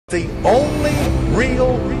The only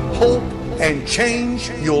real hope and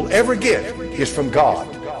change you'll ever get is from God.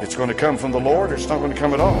 It's going to come from the Lord, or it's not going to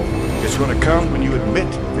come at all. It's going to come when you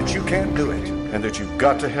admit that you can't do it and that you've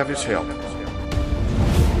got to have His help.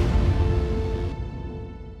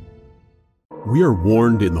 We are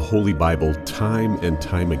warned in the Holy Bible time and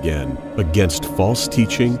time again against false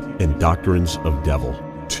teaching and doctrines of devil.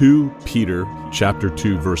 2 Peter chapter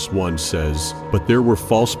 2 verse 1 says, "But there were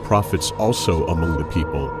false prophets also among the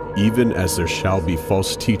people, even as there shall be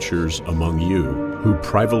false teachers among you, who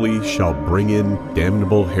privately shall bring in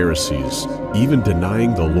damnable heresies, even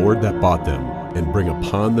denying the Lord that bought them, and bring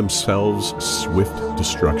upon themselves swift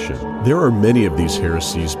destruction." There are many of these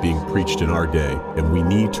heresies being preached in our day, and we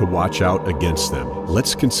need to watch out against them.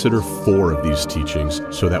 Let's consider 4 of these teachings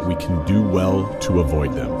so that we can do well to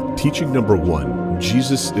avoid them. Teaching number 1,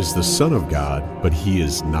 Jesus is the Son of God, but He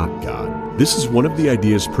is not God. This is one of the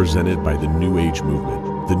ideas presented by the New Age movement.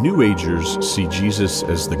 The New Agers see Jesus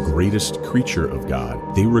as the greatest creature of God.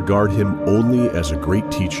 They regard Him only as a great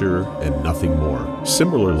teacher and nothing more.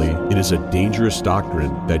 Similarly, it is a dangerous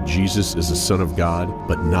doctrine that Jesus is the Son of God,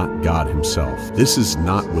 but not God Himself. This is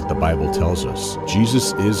not what the Bible tells us.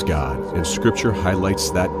 Jesus is God, and Scripture highlights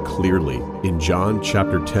that clearly. In John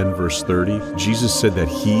chapter 10 verse 30, Jesus said that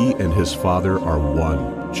He and His Father are one.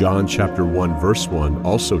 John chapter 1 verse 1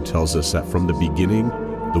 also tells us that from the beginning,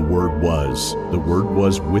 the Word was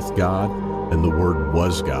with God, and the Word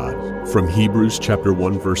was God. From Hebrews chapter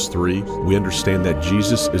 1 verse 3, we understand that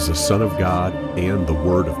Jesus is the Son of God and the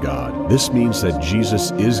Word of God. This means that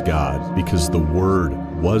Jesus is God because the Word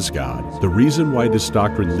was God. The reason why this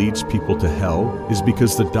doctrine leads people to hell is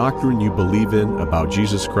because the doctrine you believe in about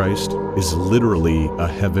Jesus Christ is literally a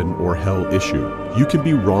heaven or hell issue. You can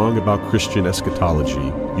be wrong about Christian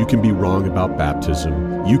eschatology. You can be wrong about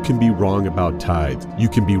baptism. You can be wrong about tithe. You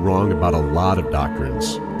can be wrong about a lot of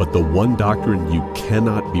doctrines. But the one doctrine you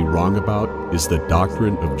cannot be wrong about is the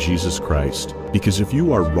doctrine of Jesus Christ. Because if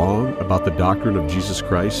you are wrong about the doctrine of Jesus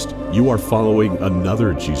Christ, you are following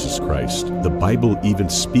another Jesus Christ. The Bible even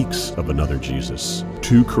speaks of another Jesus.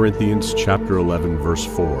 2 Corinthians chapter 11 verse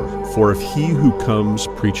 4. "For if he who comes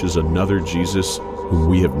preaches another Jesus whom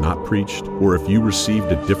we have not preached, or if you received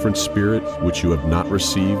a different spirit which you have not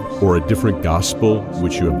received, or a different gospel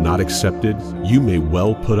which you have not accepted, you may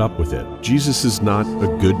well put up with it." Jesus is not a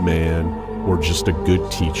good man or just a good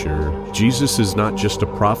teacher. Jesus is not just a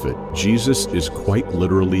prophet. Jesus is quite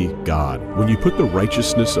literally God. When you put the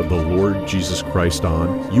righteousness of the Lord Jesus Christ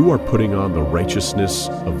on, you are putting on the righteousness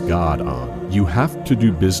of God on. You have to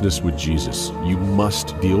do business with Jesus. You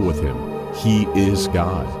must deal with Him. He is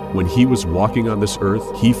God. When He was walking on this earth,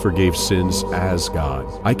 He forgave sins as God.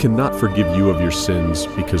 I cannot forgive you of your sins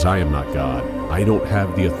because I am not God. I don't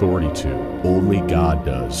have the authority to. Only God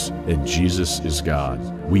does, and Jesus is God.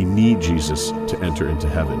 We need Jesus to enter into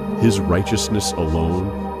heaven. His righteousness alone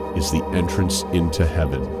is the entrance into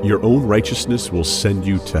heaven. Your own righteousness will send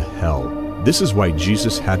you to hell. This is why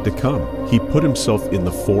Jesus had to come. He put Himself in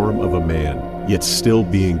the form of a man, yet still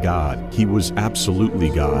being God. He was absolutely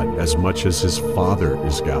God as much as His Father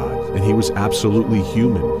is God, and He was absolutely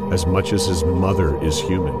human as much as His mother is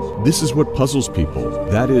human. This is what puzzles people.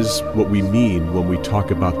 That is what we mean when we talk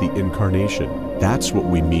about the incarnation. That's what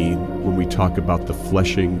we mean when we talk about the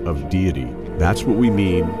fleshing of deity. That's what we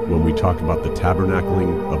mean when we talk about the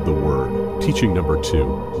tabernacling of the Word. Teaching number 2,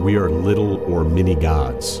 we are little or mini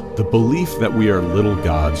gods. The belief that we are little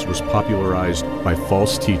gods was popularized by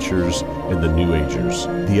false teachers and the New Agers.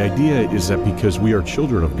 The idea is that because we are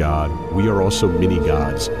children of God, we are also mini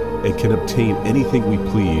gods and can obtain anything we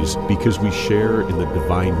please because we share in the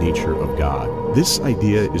divine nature of God. This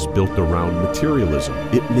idea is built around materialism.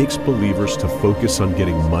 It makes believers to focus on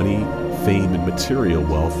getting money, fame, and material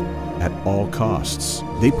wealth at all costs.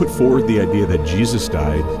 They put forward the idea that Jesus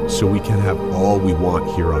died so we can have all we want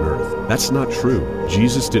here on earth. That's not true.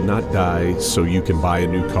 Jesus did not die so you can buy a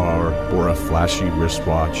new car or a flashy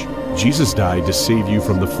wristwatch. Jesus died to save you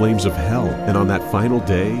from the flames of hell, and on that final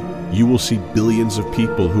day, you will see billions of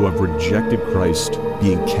people who have rejected Christ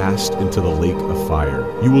being cast into the lake of fire.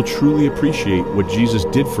 You will truly appreciate what Jesus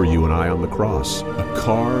did for you and I on the cross. A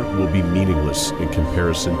car will be meaningless in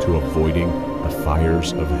comparison to avoiding the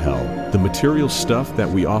fires of hell. The material stuff that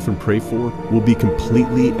we often pray for will be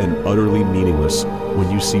completely and utterly meaningless when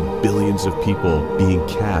you see billions of people being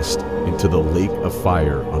cast into the lake of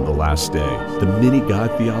fire on the last day. The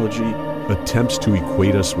mini-God theology attempts to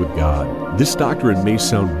equate us with God. This doctrine may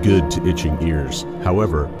sound good to itching ears.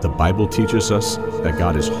 However, the Bible teaches us that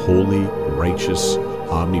God is holy, righteous,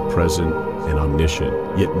 omnipresent, and omniscient.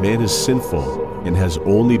 Yet man is sinful and has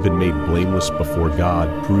only been made blameless before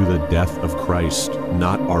God through the death of Christ,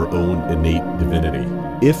 not our own innate divinity.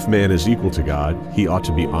 If man is equal to God, he ought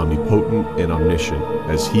to be omnipotent and omniscient,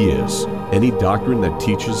 as he is. Any doctrine that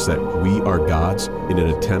teaches that we are gods in an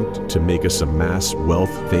attempt to make us amass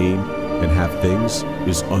wealth, fame, and have things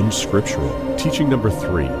is unscriptural. Teaching number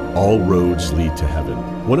 3, all roads lead to heaven.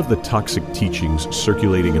 One of the toxic teachings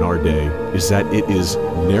circulating in our day is that it is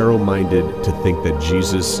narrow-minded to think that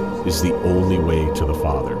Jesus is the only way to the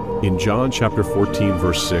Father. In John chapter 14,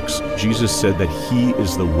 verse 6, Jesus said that he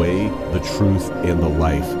is the way, the truth, and the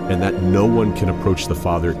life, and that no one can approach the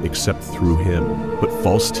Father except through him. But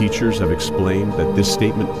false teachers have explained that this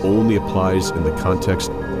statement only applies in the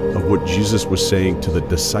context of what Jesus was saying to the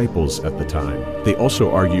disciples at the time. They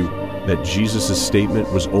also argue that Jesus'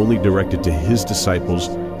 statement was only directed to his disciples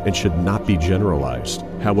and should not be generalized.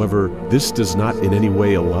 However, this does not in any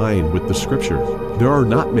way align with the scripture. There are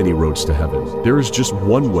not many roads to heaven. There is just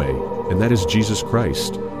one way, and that is Jesus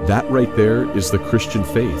Christ. That right there is the Christian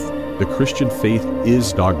faith. The Christian faith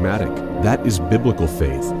is dogmatic. That is biblical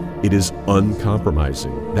faith. It is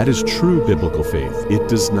uncompromising. That is true biblical faith. It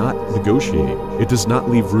does not negotiate. It does not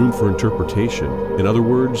leave room for interpretation. In other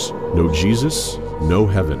words, no Jesus, no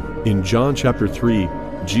heaven. In John chapter 3,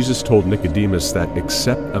 Jesus told Nicodemus that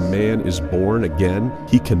except a man is born again,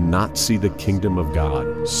 he cannot see the kingdom of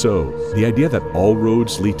God. So, the idea that all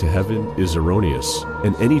roads lead to heaven is erroneous,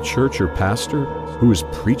 and any church or pastor who is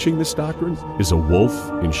preaching this doctrine is a wolf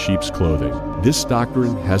in sheep's clothing. This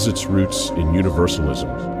doctrine has its roots in universalism.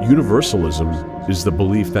 Universalism is the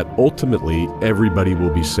belief that ultimately everybody will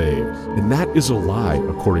be saved, and that is a lie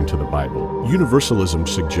according to the Bible. Universalism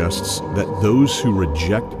suggests that those who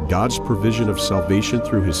reject God's provision of salvation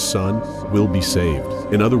through his Son will be saved.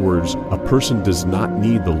 In other words, a person does not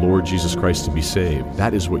need the Lord Jesus Christ to be saved.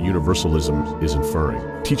 That is what universalism is inferring.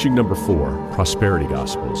 Teaching number 4, prosperity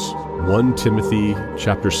gospels. 1 Timothy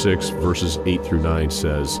chapter 6 verses 8 through 9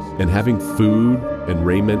 says, "And having food and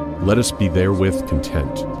raiment, let us be therewith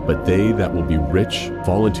content. But they that will be rich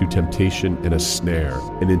fall into temptation and a snare,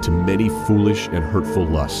 and into many foolish and hurtful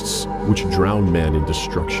lusts, which drown men in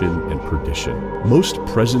destruction and perdition." Most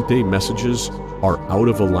present-day messages are out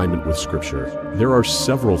of alignment with Scripture. There are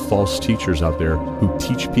several false teachers out there who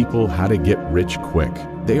teach people how to get rich quick.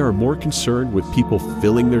 They are more concerned with people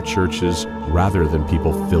filling their churches rather than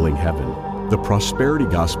people filling heaven. The prosperity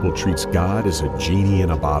gospel treats God as a genie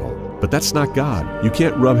in a bottle. But that's not God. You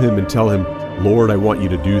can't rub him and tell him, "Lord, I want you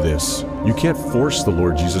to do this." You can't force the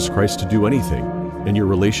Lord Jesus Christ to do anything. And your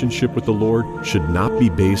relationship with the Lord should not be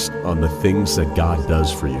based on the things that God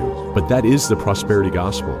does for you. But that is the prosperity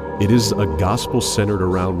gospel. It is a gospel centered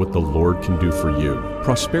around what the Lord can do for you.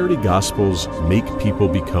 Prosperity gospels make people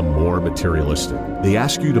become more materialistic. They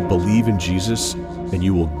ask you to believe in Jesus and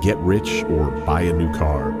you will get rich or buy a new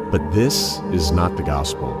car. But this is not the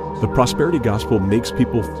gospel. The prosperity gospel makes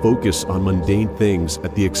people focus on mundane things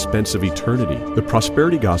at the expense of eternity. The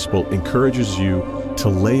prosperity gospel encourages you to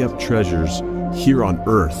lay up treasures here on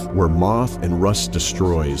earth where moth and rust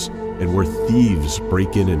destroys and where thieves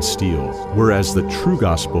break in and steal, whereas the true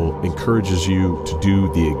gospel encourages you to do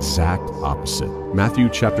the exact opposite. Matthew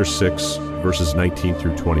chapter 6 verses 19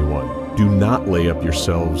 through 21. "Do not lay up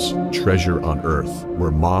yourselves treasure on earth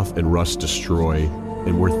where moth and rust destroy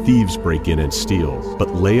and where thieves break in and steal,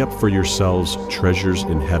 but lay up for yourselves treasures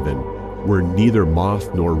in heaven where neither moth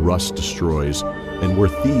nor rust destroys, and where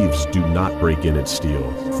thieves do not break in and steal.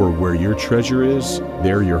 For where your treasure is,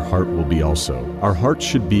 there your heart will be also." Our heart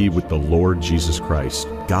should be with the Lord Jesus Christ.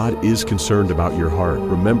 God is concerned about your heart.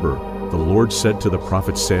 Remember, the Lord said to the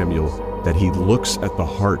prophet Samuel that he looks at the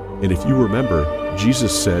heart. And if you remember,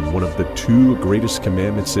 Jesus said one of the 2 greatest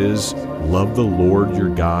commandments is, love the Lord your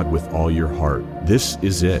God with all your heart. This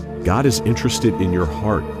is it. God is interested in your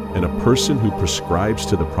heart. And a person who prescribes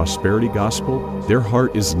to the prosperity gospel, their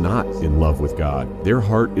heart is not in love with God. Their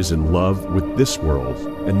heart is in love with this world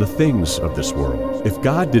and the things of this world. If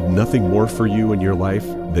God did nothing more for you in your life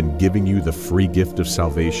than giving you the free gift of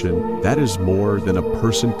salvation, that is more than a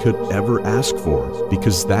person could ever ask for,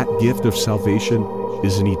 because that gift of salvation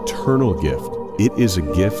is an eternal gift. It is a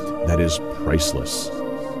gift that is priceless.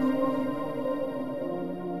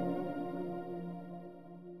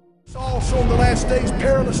 Also in the last days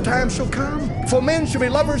perilous times shall come, for men shall be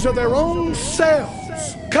lovers of their own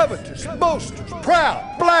selves, covetous, boasters, proud,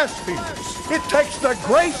 blasphemers. It takes the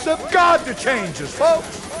grace of God to change us,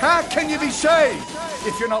 folks. How can you be saved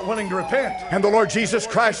if you're not willing to repent? And the Lord Jesus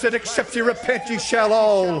Christ said, except you repent, ye shall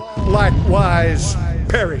all likewise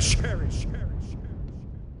perish.